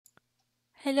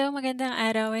Hello, magandang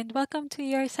araw, and welcome to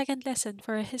your second lesson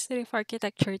for History of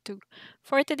Architecture 2.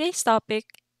 For today's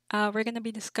topic, we're going to be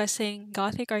discussing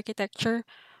Gothic architecture,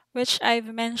 which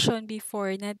I've mentioned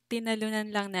before na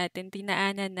tinalunan lang natin,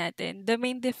 tinaanan natin. The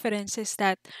main difference is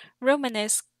that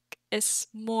Romanesque is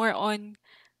more on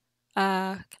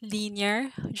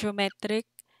linear, geometric,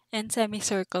 and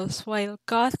semicircles, while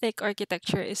Gothic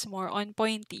architecture is more on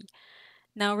pointy.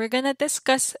 Now, we're gonna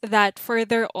discuss that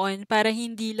further on para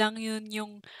hindi lang yun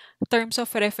yung terms of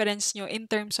reference nyo in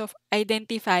terms of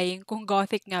identifying kung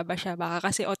Gothic nga ba siya. Baka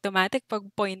kasi automatic pag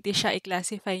pointy siya,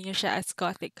 i-classify nyo siya as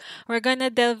Gothic. We're gonna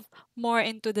delve more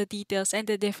into the details and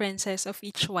the differences of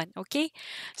each one, okay?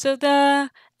 So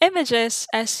the images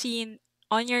as seen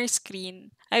on your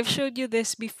screen, I've showed you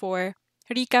this before.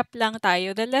 Recap lang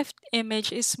tayo. The left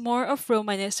image is more of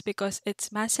Romanesque because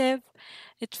it's massive,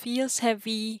 it feels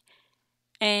heavy,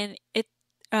 and it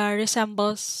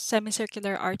resembles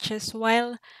semicircular arches,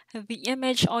 while the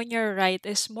image on your right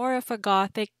is more of a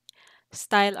Gothic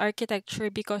style architecture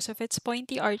because of its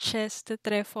pointy arches, the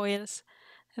trefoils,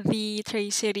 the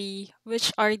tracery,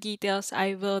 which are details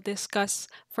I will discuss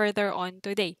further on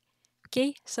today.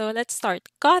 Okay, so let's start.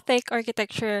 Gothic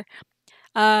architecture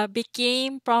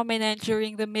became prominent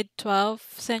during the mid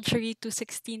 12th century to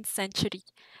 16th century.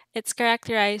 It's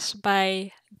characterized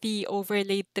by the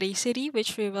overlaid tracery,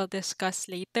 which we will discuss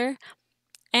later,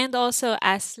 and also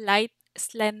as light,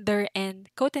 slender, and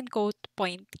quote unquote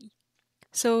pointy.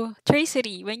 So,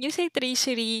 tracery. When you say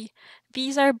tracery,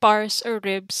 these are bars or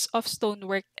ribs of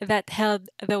stonework that held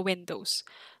the windows.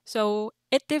 So,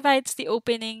 it divides the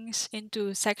openings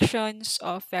into sections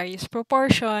of various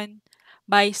proportion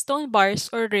by stone bars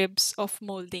or ribs of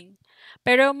molding.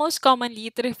 Pero most commonly,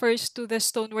 it refers to the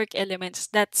stonework elements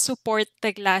that support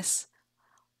the glass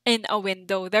in a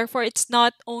window. Therefore, it's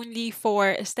not only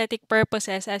for aesthetic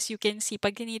purposes, as you can see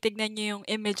pag tinitignan nyo yung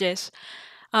images.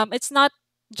 It's not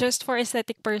just for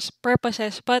aesthetic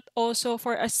purposes, but also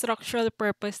for a structural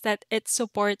purpose that it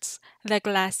supports the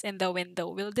glass in the window.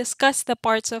 We'll discuss the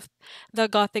parts of the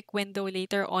Gothic window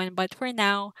later on, but for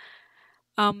now,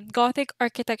 Gothic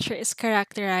architecture is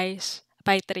characterized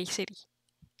by tracery.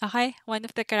 Okay, one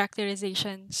of the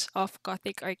characterizations of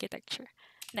Gothic architecture.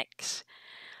 Next.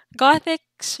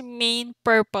 Gothic's main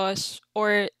purpose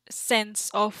or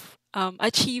sense of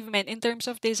achievement in terms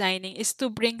of designing is to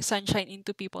bring sunshine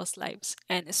into people's lives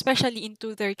and especially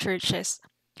into their churches.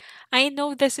 I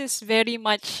know this is very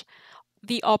much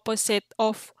the opposite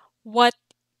of what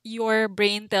your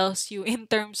brain tells you in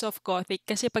terms of Gothic.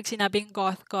 Kasi pag sinabing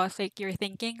Gothic, you're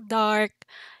thinking dark,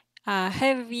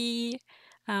 heavy,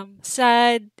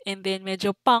 sad, and then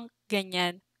medyo punk,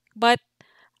 ganyan. But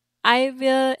I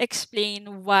will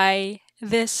explain why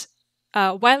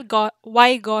why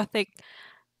Gothic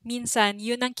minsan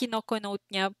yun ang kinokonote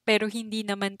niya pero hindi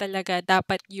naman talaga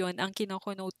dapat yun ang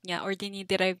kinokonote niya or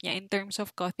diniderive niya in terms of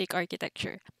Gothic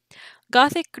architecture.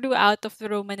 Gothic grew out of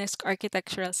the Romanesque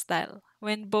architectural style,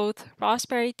 when both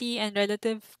prosperity and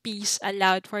relative peace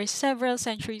allowed for several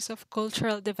centuries of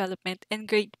cultural development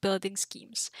and great building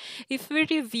schemes. If we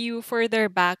review further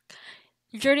back,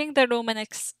 during the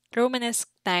Romanesque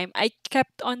time, I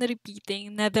kept on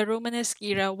repeating that the Romanesque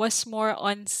era was more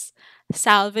on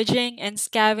salvaging and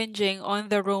scavenging on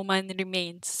the Roman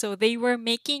remains. So they were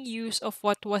making use of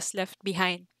what was left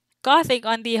behind. Gothic,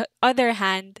 on the other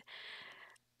hand,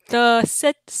 the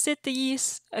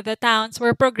cities, the towns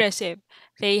were progressive.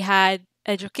 They had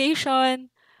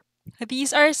education.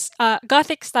 These are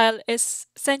Gothic style is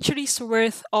centuries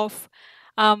worth of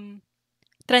um,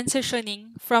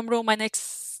 transitioning from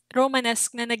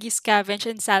Romanesque na nag-scavenge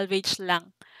and salvage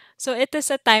lang. So it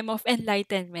is a time of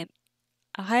enlightenment.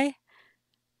 Okay?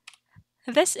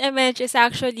 This image is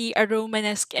actually a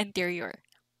Romanesque interior.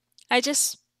 I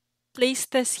just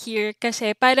placed this here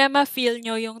kasi para ma-feel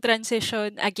nyo yung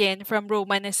transition again from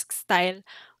Romanesque style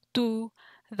to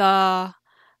the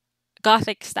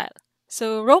Gothic style.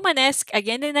 So Romanesque,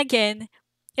 again and again,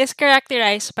 is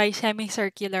characterized by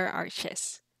semicircular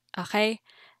arches. Okay?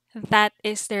 That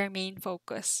is their main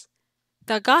focus.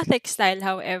 The Gothic style,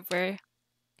 however,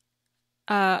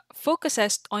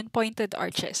 focuses on pointed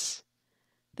arches.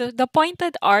 The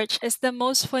pointed arch is the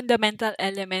most fundamental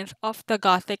element of the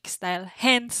Gothic style.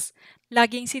 Hence,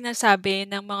 laging sinasabi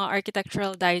ng mga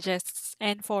architectural digests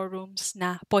and forums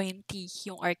na pointy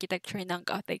yung architecture ng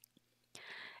Gothic.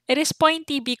 It is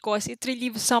pointy because it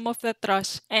relieves some of the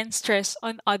thrust and stress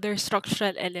on other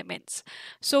structural elements.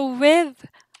 So with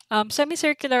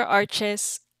semicircular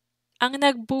arches, ang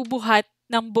nagbubuhat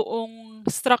ng buong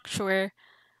structure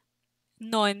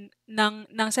ng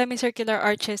semicircular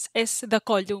arches is the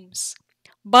columns.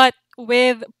 But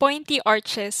with pointy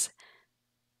arches,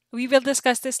 we will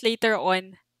discuss this later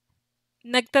on,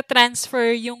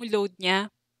 nagta-transfer yung load niya.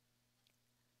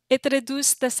 It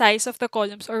reduced the size of the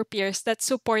columns or piers that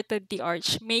supported the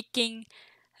arch, making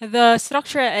the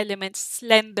structural elements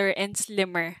slender and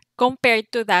slimmer compared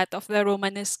to that of the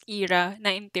Romanesque era na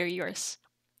interiors.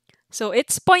 So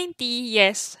it's pointy,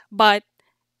 yes, but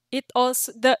it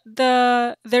also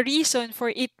the reason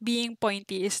for it being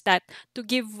pointy is that to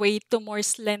give way to more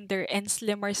slender and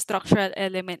slimmer structural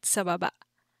elements sa baba.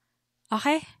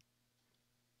 Okay?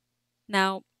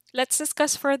 Now, let's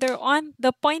discuss further on.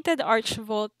 The pointed arch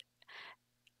vault,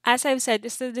 as I've said,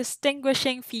 is the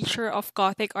distinguishing feature of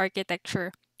Gothic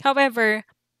architecture. However,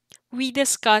 we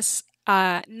discussed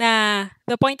na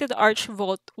the pointed arch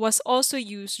vault was also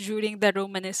used during the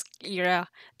Romanesque era.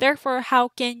 Therefore, how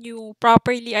can you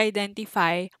properly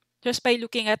identify just by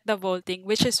looking at the vaulting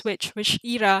which is which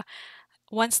era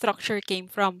one structure came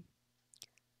from?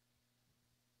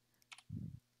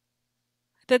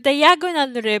 The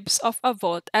diagonal ribs of a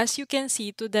vault, as you can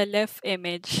see to the left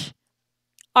image,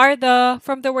 are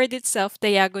from the word itself,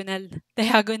 diagonal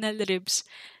ribs.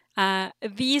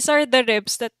 These are the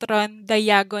ribs that run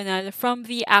diagonal from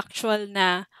the actual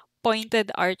na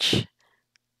pointed arch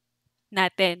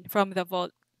natin from the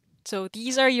vault. So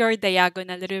these are your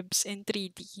diagonal ribs in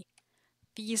 3D.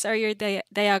 These are your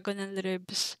diagonal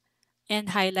ribs and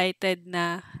highlighted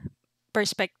na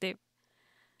perspective.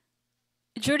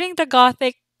 During the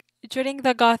Gothic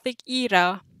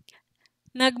era,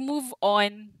 nag-move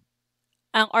on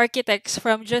ang architects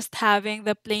from just having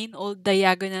the plain old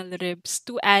diagonal ribs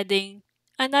to adding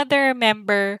another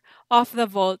member of the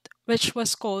vault which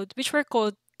were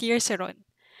called tierceron.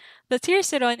 The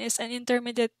tierceron is an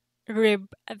intermediate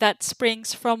rib that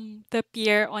springs from the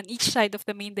pier on each side of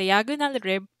the main diagonal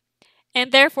rib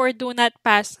and therefore do not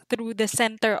pass through the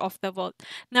center of the vault.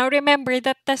 Now remember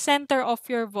that the center of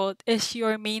your vault is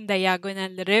your main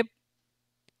diagonal rib.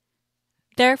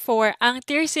 Therefore, ang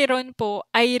tierceron po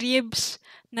ay ribs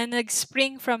na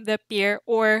nag-spring from the pier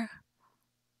or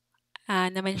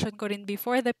na-mention ko rin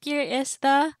before, the pier is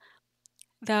the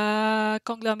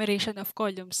conglomeration of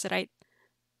columns, right?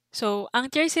 So,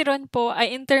 ang tierceron po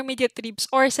ay intermediate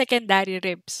ribs or secondary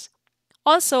ribs.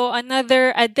 Also,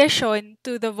 another addition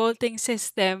to the vaulting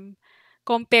system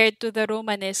compared to the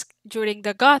Romanesque during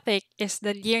the Gothic is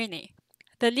the lierne.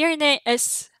 The lierne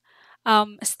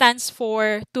stands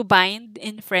for to bind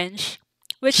in French,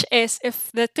 which is if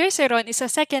the terceron is a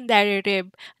secondary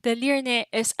rib, the lierne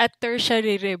is a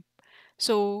tertiary rib.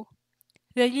 So,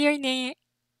 the lierne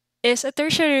is a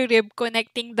tertiary rib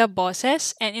connecting the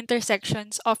bosses and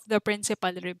intersections of the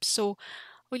principal ribs. So,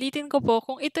 ulitin ko po,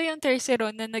 kung ito yung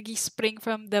terceron na nag-spring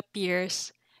from the piers,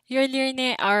 your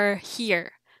lierne are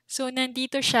here. So,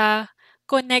 nandito siya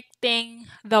connecting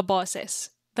the bosses.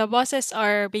 The bosses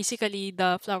are basically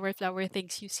the flower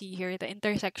things you see here, the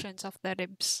intersections of the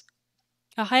ribs.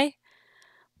 Okay?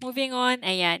 Moving on,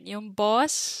 ayan, yung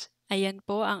boss, ayan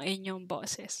po ang inyong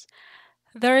bosses.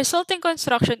 The resulting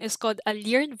construction is called a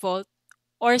Lierne vault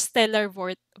or stellar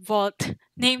vault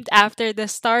named after the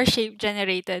star shape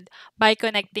generated by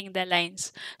connecting the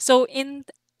lines. So in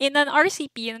an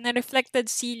RCP, in a reflected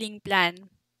ceiling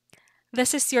plan,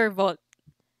 this is your vault.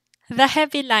 The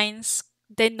heavy lines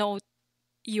denote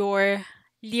your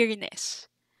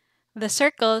leerness. The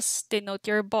circles denote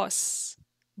your bosses.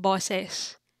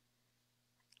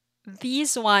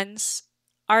 These ones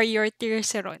are your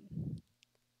tierceron.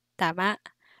 Tama?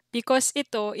 Because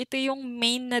ito yung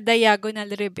main na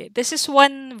diagonal rib eh. This is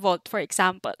 1 volt, for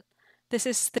example. This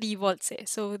is 3 volts eh.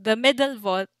 So, the middle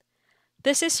volt,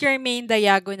 this is your main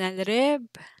diagonal rib.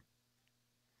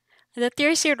 The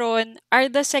tierceron are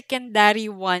the secondary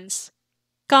ones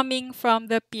coming from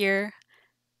the pier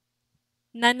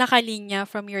na nakalinya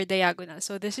from your diagonal.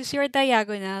 So, this is your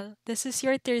diagonal, this is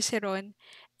your tierceron,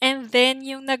 and then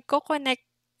yung nagko-connect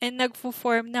and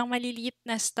nagfo-form ng maliliit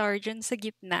na star dyan sa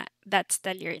gitna, that's the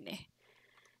lierne.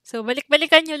 So,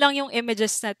 balik-balikan nyo lang yung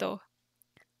images na to.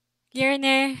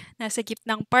 Lierne, nasa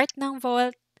gitnang part ng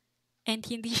vault, and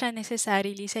hindi siya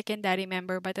necessarily secondary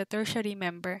member but a tertiary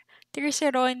member.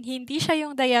 Tierceron, hindi siya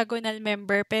yung diagonal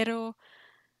member pero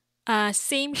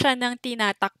same siya ng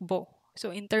tinatakbo. So,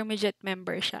 intermediate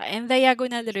member siya. And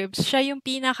diagonal ribs, siya yung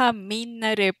pinaka-main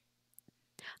na rib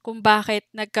kung bakit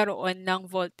nagkaroon ng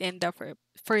vault in the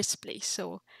first place.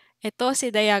 So, ito si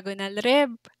diagonal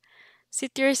rib. Si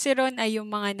tierceron ay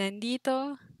yung mga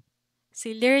nandito.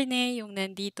 Si lierne yung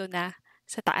nandito na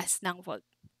sa taas ng vault.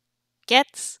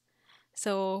 Gets?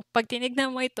 So, pag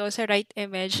tinignan mo ito sa right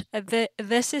image,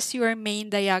 this is your main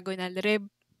diagonal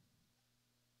rib.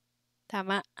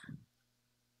 Tama?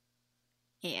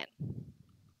 Ayan.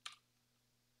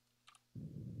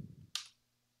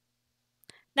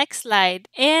 Next slide.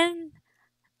 In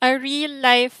a real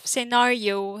life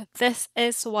scenario, this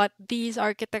is what these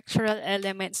architectural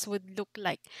elements would look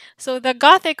like. So the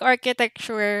Gothic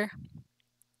architecture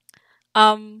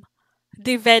um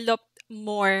developed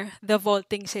more the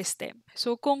vaulting system.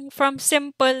 So kung from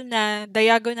simple na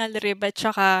diagonal rib at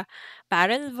saka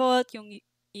barrel vault,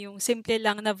 yung simple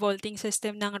lang na vaulting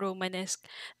system ng Romanesque,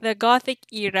 the Gothic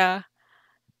era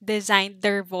designed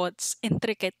their vaults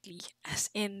intricately,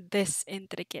 as in this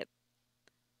intricate.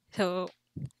 So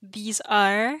these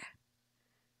are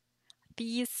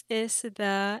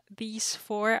these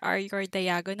four are your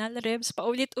diagonal ribs.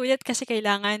 Paulit-ulit kasi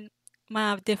kailangan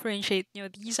ma-differentiate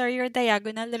nyo. These are your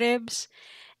diagonal ribs.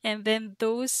 And then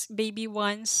those baby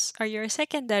ones are your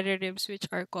secondary ribs,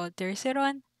 which are called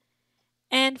terceron.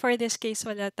 And for this case,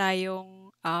 wala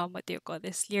tayong, what do you call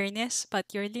this, Liarness.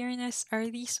 But your Liarness are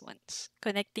these ones,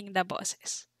 connecting the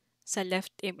bosses sa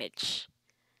left image.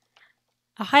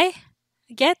 Okay?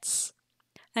 Gets?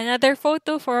 Another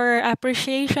photo for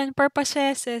appreciation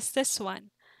purposes is this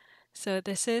one. So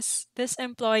this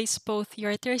employs both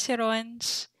your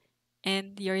tercerons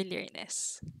and your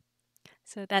Liarness.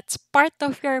 So that's part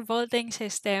of your vaulting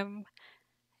system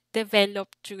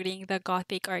developed during the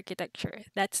Gothic architecture.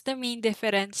 That's the main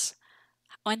difference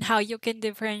on how you can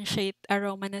differentiate a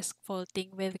Romanesque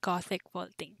vaulting with Gothic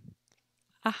vaulting.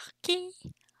 Okay,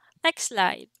 next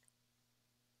slide.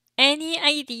 Any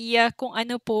idea kung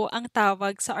ano po ang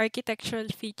tawag sa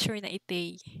architectural feature na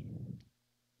ite?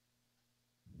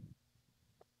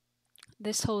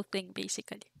 This whole thing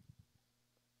basically.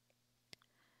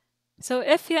 So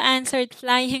if you answered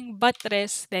flying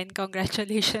buttress, then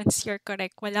congratulations, you're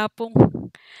correct. Walang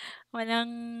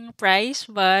prize,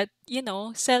 but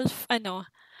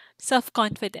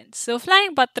self-confidence. So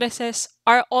flying buttresses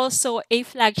are also a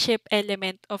flagship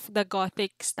element of the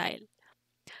Gothic style.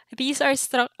 These are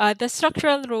the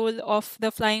structural role of the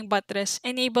flying buttress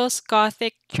enables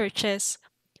Gothic churches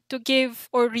to give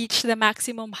or reach the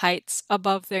maximum heights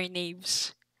above their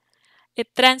naves.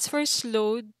 It transfers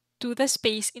load to the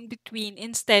space in between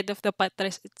instead of the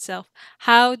buttress itself.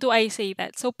 How do I say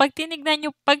that? So pag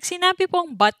sinabi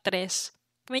pong buttress,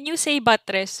 when you say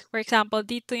buttress, for example,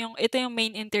 ito yung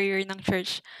main interior ng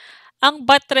church. Ang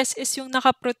buttress is yung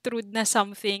nakaprotrude na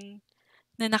something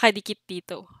na nakadikit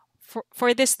dito.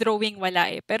 For this drawing, wala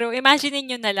eh. Pero imagine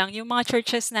niyo na lang, yung mga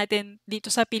churches natin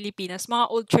dito sa Pilipinas, mga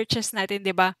old churches natin,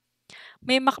 di ba?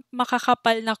 May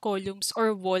makakapal na columns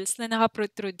or walls na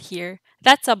nakaprotrude here.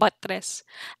 That's a buttress.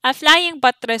 A flying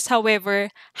buttress,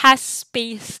 however, has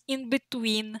space in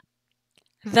between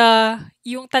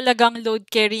yung talagang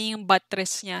load-carrying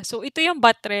buttress niya. So, ito yung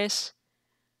buttress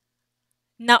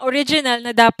na original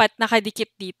na dapat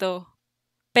nakadikit dito.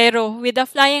 Pero with a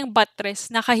flying buttress,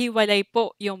 nakahiwalay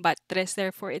po yung buttress.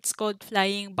 Therefore, it's called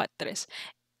flying buttress.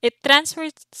 It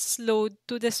transfers load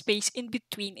to the space in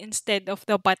between instead of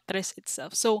the buttress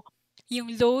itself. So,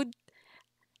 yung load,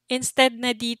 instead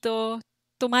na dito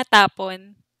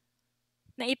tumatapon,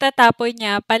 na itatapon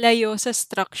niya palayo sa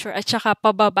structure at saka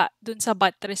pababa dun sa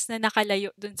buttress na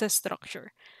nakalayo dun sa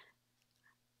structure.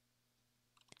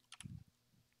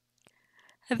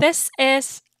 This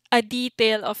is a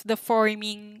detail of the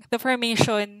formation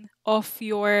of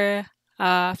your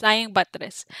flying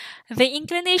buttress. The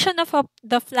inclination of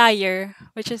the flyer,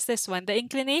 which is this one, the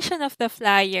inclination of the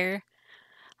flyer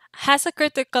has a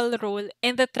critical role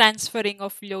in the transferring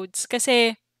of loads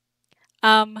kasi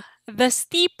the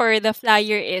steeper the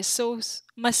flyer is, so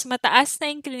mas mataas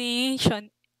na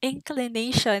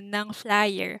inclination ng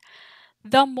flyer,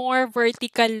 the more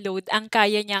vertical load ang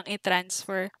kaya niyang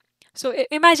i-transfer. So,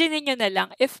 imagine niyo na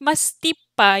lang, if mas steep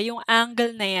pa yung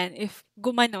angle na yan, if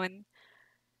gumanon,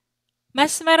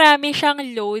 mas marami siyang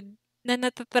load na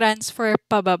natatransfer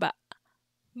pababa,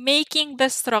 making the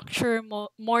structure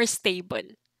more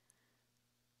stable.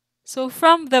 So,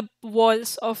 from the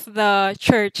walls of the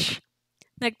church,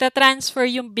 nagtatransfer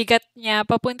yung bigat niya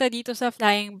papunta dito sa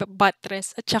flying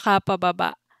buttress at saka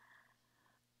pababa.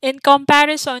 In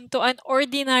comparison to an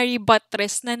ordinary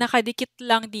buttress na nakadikit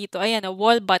lang dito, ayan, a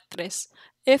wall buttress.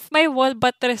 If may wall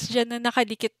buttress dyan na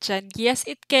nakadikit dyan, yes,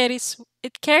 it carries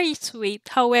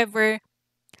weight. However,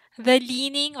 the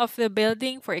leaning of the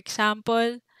building, for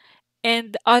example,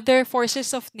 and other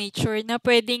forces of nature na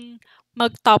pwedeng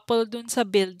mag-topple dun sa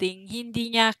building,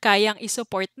 hindi niya kayang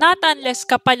isupport. Not unless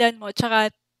kapalan mo, tsaka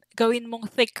gawin mong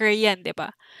thicker yan, di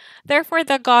ba? Therefore,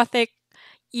 the Gothic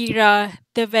era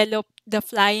developed the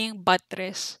flying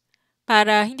buttress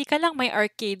para hindi ka lang may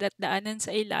arcade at daanan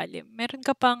sa ilalim. Meron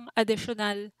ka pang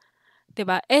additional, 'di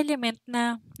ba, element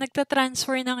na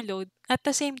nagta-transfer ng load at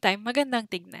the same time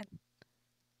magandang tignan.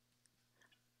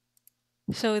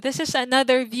 So this is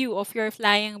another view of your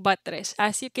flying buttress.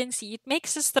 As you can see, it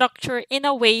makes the structure in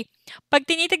a way, pag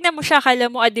tinitignan mo siya, akala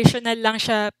mo additional lang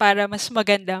siya para mas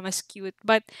maganda, mas cute.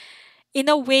 But in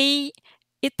a way,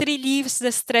 it relieves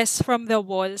the stress from the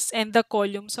walls and the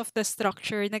columns of the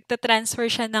structure. Nagtatransfer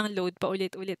siya ng load pa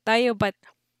ulit-ulit tayo. But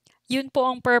yun po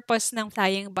ang purpose ng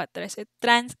flying buttress.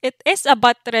 It is a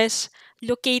buttress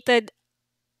located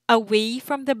away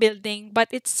from the building,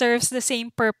 but it serves the same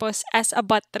purpose as a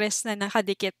buttress na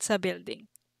nakadikit sa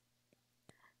building.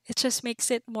 It just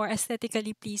makes it more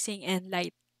aesthetically pleasing and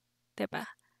light, diba?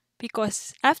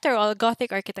 Because after all,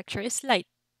 Gothic architecture is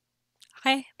light.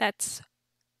 Okay, that's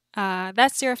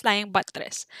your flying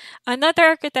buttress.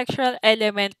 Another architectural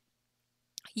element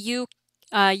you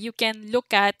you can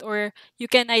look at, or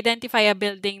you can identify a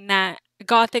building na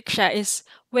Gothic siya, is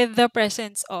with the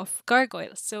presence of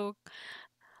gargoyles. So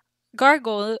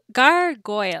gargoyle.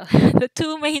 The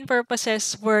two main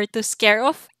purposes were to scare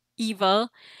off evil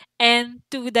and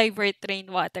to divert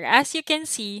rainwater. As you can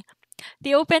see,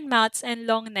 the open mouths and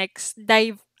long necks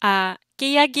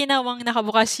kaya ginawang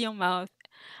nakabukas yung mouth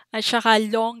at saka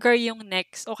longer yung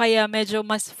necks o kaya medyo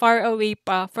mas far away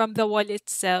pa from the wall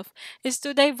itself is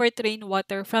to divert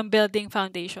rainwater from building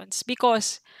foundations.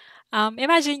 Because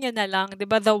imagine nyo na lang, di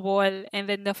ba, the wall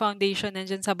and then the foundation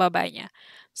nandyan sa baba niya.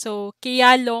 So,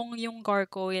 kaya long yung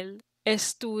gargoyle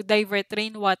is to divert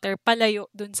rainwater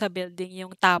palayo dun sa building,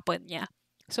 yung tapon niya.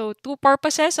 So, two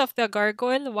purposes of the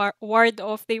gargoyle: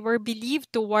 they were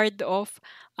believed to ward off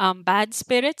bad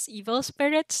spirits, evil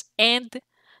spirits, and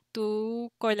to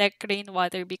collect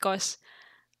rainwater because,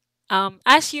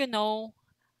 as you know,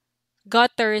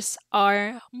 gutters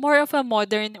are more of a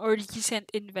modern or recent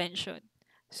invention.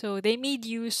 So, they made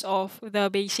use of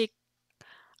the basic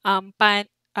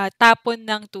tapon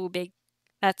ng tubig.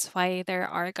 That's why there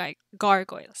are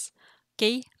gargoyles.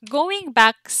 Okay? Going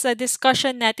back sa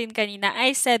discussion natin kanina,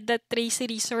 I said that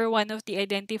traceries were one of the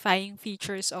identifying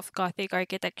features of Gothic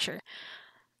architecture.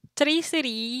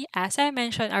 Tracery, as I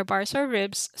mentioned, are bars or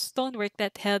ribs, stonework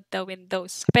that held the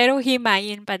windows. Pero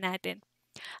himayin pa natin.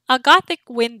 A Gothic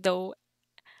window,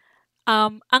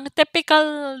 ang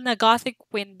typical na Gothic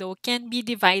window can be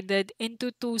divided into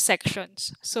two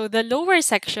sections. So the lower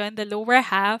section, the lower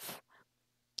half,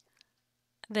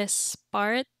 this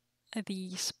part,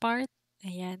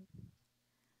 ayan,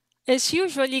 is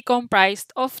usually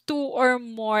comprised of two or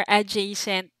more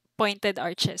adjacent pointed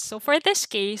arches. So for this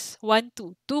case, 1,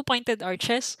 2, two pointed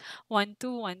arches, 1,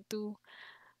 2, 1, 2.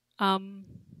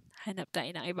 Hanap tayo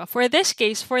ng iba. For this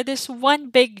case, for this one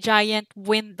big giant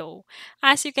window,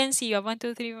 as you can see, 1,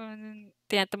 2, 3,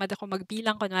 tinatamad ako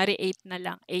magbilang, kunwari 8 na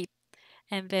lang, 8.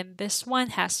 And then this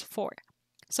one has 4.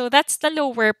 So that's the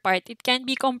lower part. It can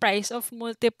be comprised of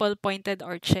multiple pointed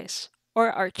arches or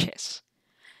arches.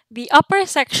 The upper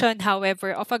section,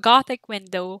 however, of a Gothic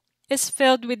window is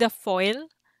filled with a foil.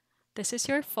 This is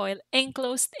your foil,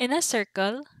 enclosed in a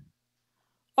circle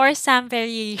or some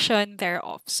variation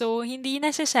thereof. So, hindi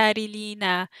necessarily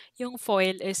na yung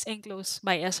foil is enclosed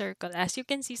by a circle. As you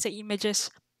can see sa images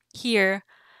here,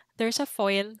 there's a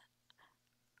foil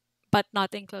but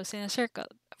not enclosed in a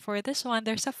circle. For this one,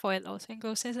 there's a foil also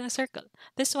enclosed in a circle.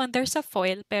 This one, there's a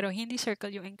foil pero hindi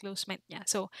circle yung enclosement niya.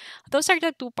 So, those are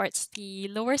the two parts,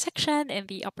 the lower section and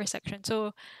the upper section.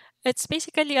 So, it's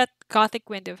basically a Gothic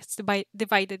window. It's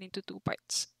divided into two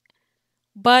parts.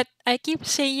 But I keep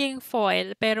saying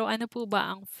foil, pero ano po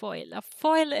ba ang foil? A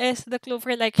foil is the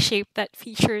clover-like shape that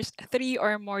features 3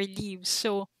 or more leaves.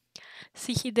 So,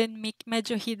 si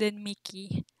medyo hidden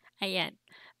Mickey. Ayan.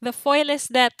 The foil is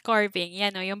that carving.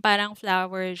 Yan o, yung parang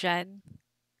flower dyan.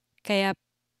 Kaya,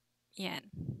 yan.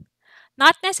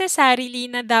 Not necessarily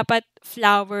na dapat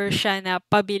flower siya na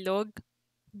pabilog,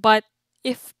 but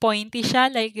if pointy siya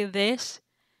like this,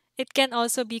 it can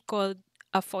also be called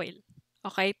a foil.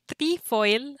 Okay?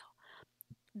 Trefoil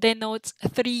denotes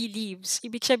 3 leaves.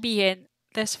 Ibig sabihin,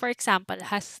 this for example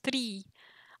has 3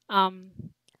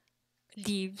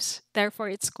 leaves.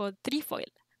 Therefore, it's called trefoil.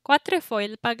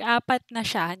 Quatrefoil, pag 4 na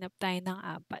siya, hanap tayo ng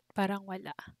 4. Parang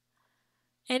wala.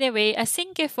 Anyway, a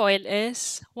cinquefoil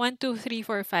is 1, 2, 3,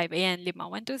 4, 5. Ayan, 5.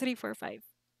 1, 2, 3, 4, 5.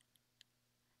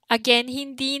 Again,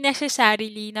 hindi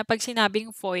necessarily na pag sinabing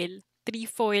foil,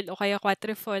 trefoil o kaya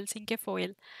quatrefoil,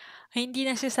 cinquefoil, hindi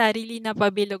necessarily na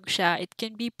pabilog siya. It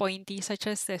can be pointy such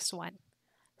as this one.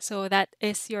 So that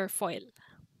is your foil.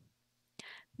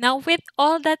 Now, with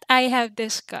all that I have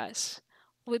discussed,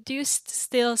 would you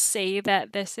still say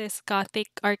that this is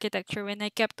Gothic architecture when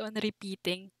I kept on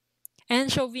repeating and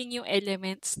showing you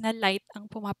elements na light ang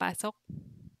pumapasok?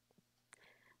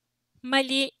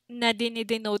 Mali na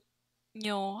dinidenote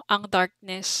nyo ang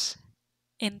darkness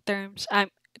in terms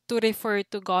to refer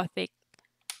to Gothic.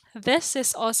 This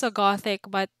is also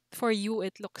Gothic, but for you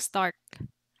it looks dark.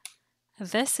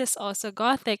 This is also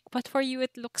Gothic, but for you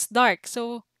it looks dark.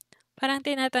 So, parang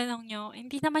tinatanong nyo,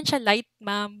 hindi naman siya light,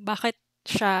 ma'am. Bakit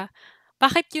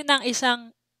yun ang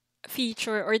isang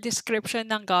feature or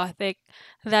description ng Gothic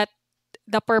that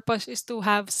the purpose is to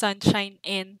have sunshine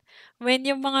in? When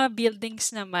yung mga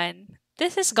buildings naman,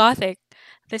 this is Gothic.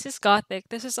 This is Gothic.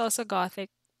 This is also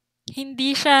Gothic.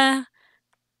 Hindi siya,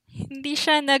 hindi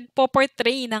siya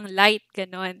nagpo-portray ng light,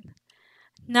 ganon.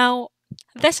 Now,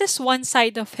 this is one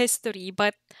side of history,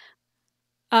 but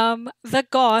the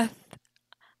Goths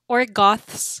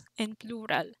in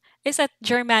plural, is a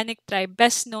Germanic tribe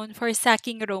best known for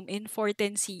sacking Rome in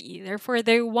 410 CE. Therefore,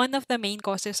 they're one of the main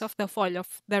causes of the fall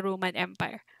of the Roman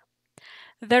Empire.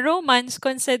 The Romans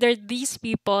considered these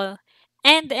people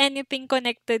and anything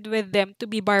connected with them to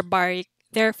be barbaric,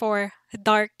 therefore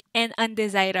dark and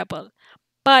undesirable.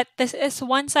 But this is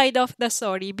one side of the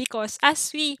story because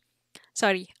ako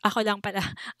lang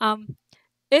pala.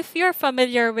 If you're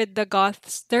familiar with the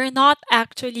Goths, they're not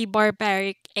actually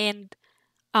barbaric and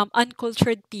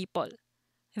uncultured people.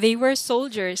 They were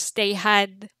soldiers. They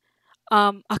had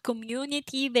a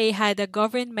community. They had a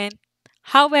government.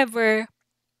 However,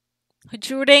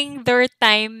 during their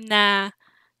time na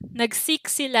nag-seek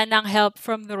sila ng help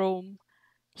from Rome,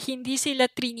 hindi sila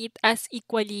treated as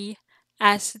equally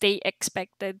as they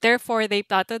expected. Therefore, they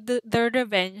plotted their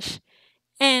revenge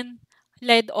and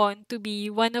led on to be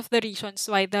one of the reasons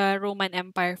why the Roman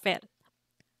Empire fell.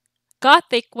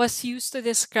 Gothic was used to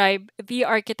describe the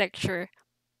architecture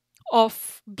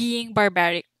of being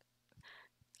barbaric.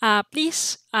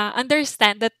 Please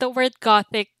understand that the word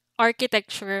Gothic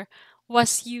architecture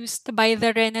was used by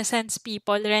the Renaissance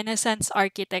people, Renaissance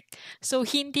architect. So,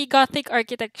 hindi Gothic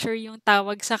architecture yung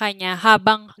tawag sa kanya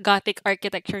habang Gothic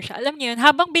architecture siya. Alam niyo yun,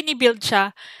 habang binibuild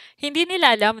siya, hindi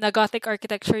nila alam na Gothic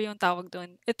architecture yung tawag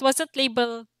doon. It wasn't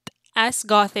labeled as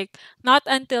Gothic not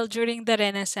until during the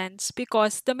Renaissance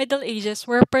because the Middle Ages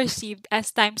were perceived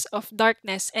as times of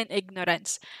darkness and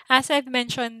ignorance. As I've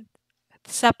mentioned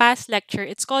sa past lecture,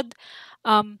 it's called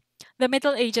the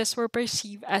Middle Ages were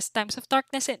perceived as times of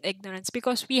darkness and ignorance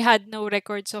because we had no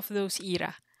records of those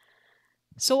era.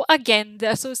 So again, the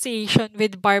association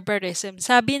with barbarism.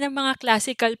 Sabi ng mga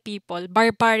classical people,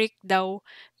 barbaric daw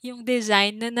yung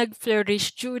design na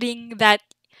nag-flourish during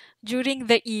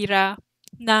the era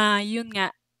na yun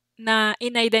nga na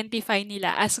in-identify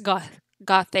nila as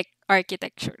Gothic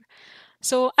architecture.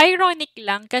 So ironic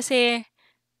lang kasi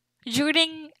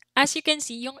as you can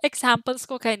see, yung examples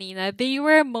ko kanina, they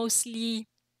were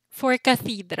mostly for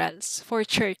cathedrals, for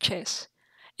churches.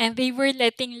 And they were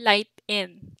letting light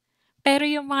in. Pero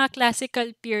yung mga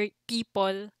classical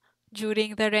people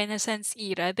during the Renaissance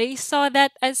era, they saw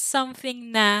that as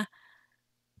something na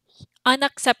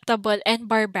unacceptable and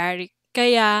barbaric.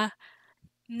 Kaya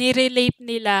nirelate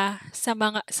nila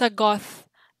sa Goth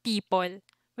people,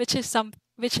 which is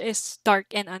dark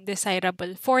and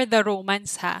undesirable for the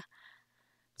Romans ha.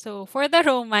 So, for the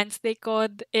Romans, they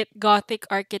called it Gothic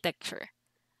architecture.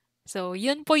 So,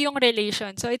 yun po yung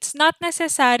relation. So, it's not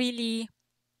necessarily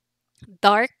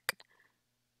dark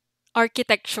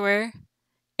architecture.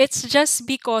 It's just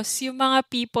because yung mga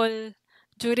people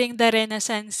during the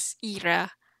Renaissance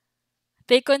era,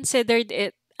 they considered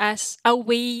it as a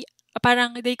way,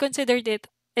 parang they considered it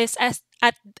as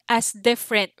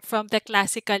different from the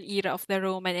classical era of the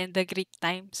Roman and the Greek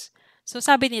times. So,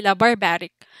 sabi nila,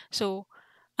 barbaric. So,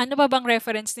 ano ba bang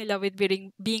reference nila with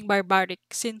being barbaric?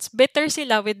 Since bitter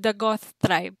sila with the Goth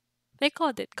tribe, they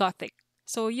called it Gothic.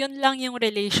 So, yun lang yung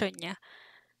relation niya.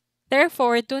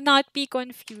 Therefore, do not be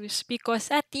confused because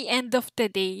at the end of the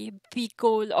day, the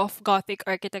goal of Gothic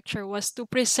architecture was to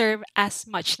preserve as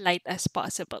much light as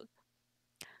possible.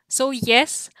 So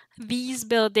yes, these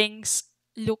buildings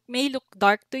may look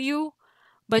dark to you,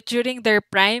 but during their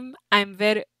prime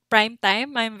time,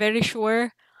 I'm very sure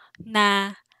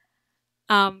na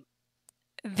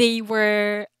they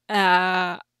were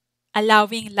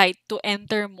allowing light to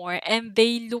enter more and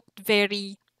they looked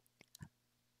very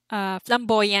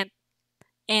flamboyant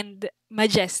and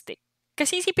majestic.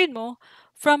 Kasi isipin mo,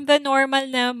 from the normal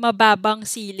na mababang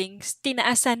ceilings,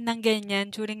 tinaasan ng ganyan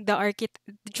during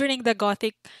the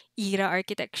Gothic era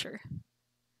architecture.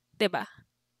 'Di ba?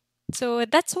 So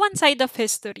that's one side of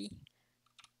history.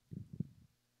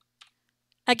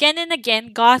 Again and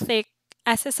again, Gothic,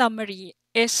 as a summary,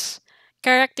 is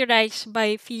characterized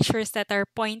by features that are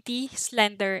pointy,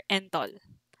 slender, and tall.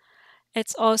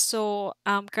 It's also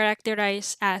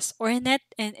characterized as ornate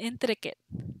and intricate.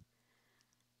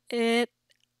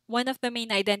 One of the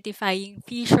main identifying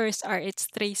features are its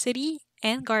tracery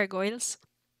and gargoyles,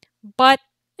 But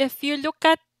if you look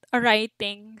at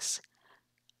writings,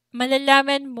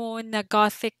 malalaman mo na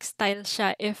Gothic style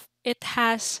siya if it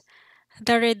has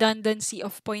the redundancy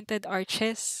of pointed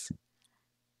arches,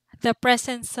 the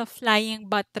presence of flying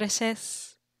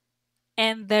buttresses,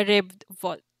 and the ribbed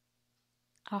vault.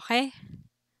 Okay?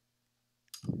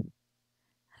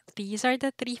 These are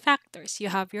the three factors. You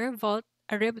have your vault,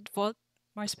 a ribbed vault,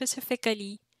 more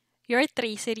specifically, your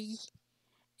tracery,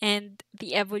 and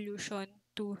the evolution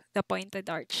to the pointed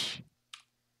arch.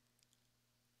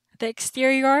 The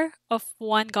exterior of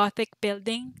one Gothic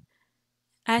building,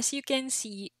 as you can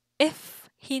see,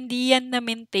 if hindi yan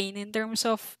na-maintain in terms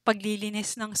of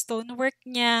paglilinis ng stonework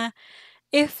niya,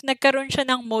 if nagkaroon siya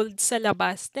ng mold sa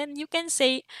labas, then you can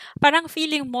say, parang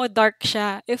feeling mo dark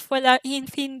siya if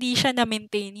hindi siya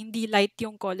na-maintain, hindi light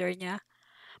yung color niya.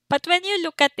 But when you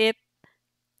look at it,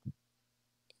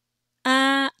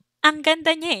 ah, ang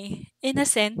ganda niya eh, in a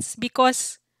sense,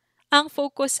 because ang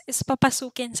focus is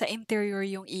papasukin sa interior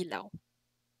yung ilaw.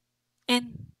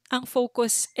 And ang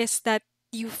focus is that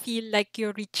you feel like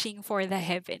you're reaching for the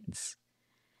heavens.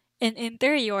 In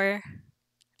interior,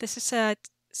 this is a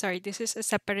this is a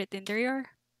separate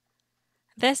interior.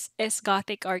 This is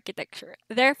Gothic architecture.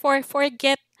 Therefore,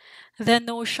 forget the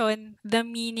notion, the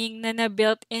meaning na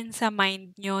na-built in sa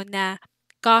mind nyo na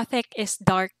Gothic is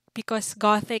dark because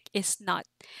Gothic is not.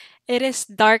 It is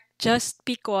dark just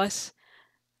because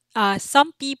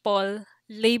some people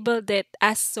labeled it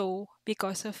as so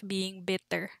because of being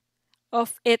bitter,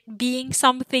 of it being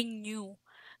something new.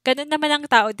 Ganun naman ang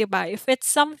tao, di ba? If it's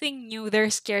something new,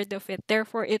 they're scared of it.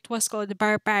 Therefore, it was called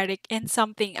barbaric and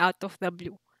something out of the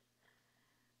blue.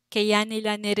 Kaya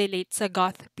nila nirelate sa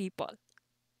goth people.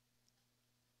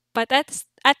 But at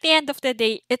the end of the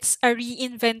day, it's a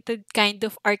reinvented kind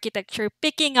of architecture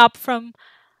picking up from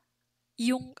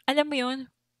yung, alam mo yun,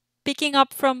 picking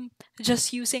up from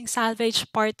just using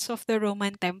salvaged parts of the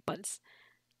Roman temples.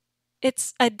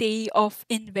 It's a day of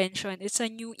invention. It's a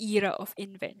new era of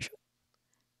invention.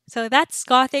 So that's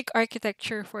Gothic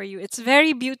architecture for you. It's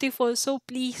very beautiful. So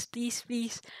please, please,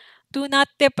 please do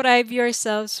not deprive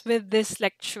yourselves with this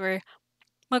lecture.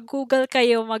 Mag-Google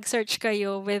kayo, mag-search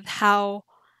kayo with how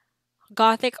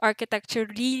Gothic architecture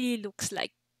really looks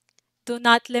like. Do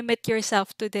not limit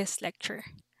yourself to this lecture.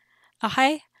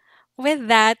 Okay?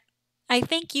 With that, I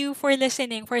thank you for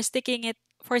listening, for sticking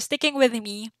with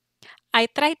me. I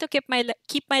try to keep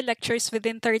my lectures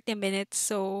within 30 minutes,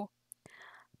 so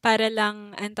para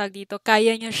lang ang tawag dito,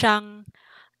 kaya nyo siyang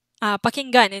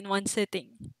pakinggan in one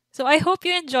sitting. So I hope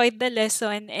you enjoyed the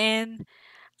lesson, and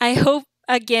I hope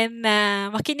again na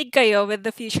makinig kayo with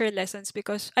the future lessons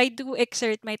because I do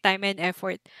exert my time and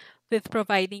effort with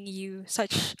providing you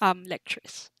such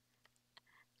lectures.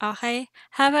 Okay?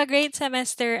 Have a great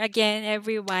semester again,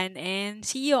 everyone, and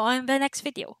see you on the next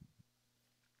video.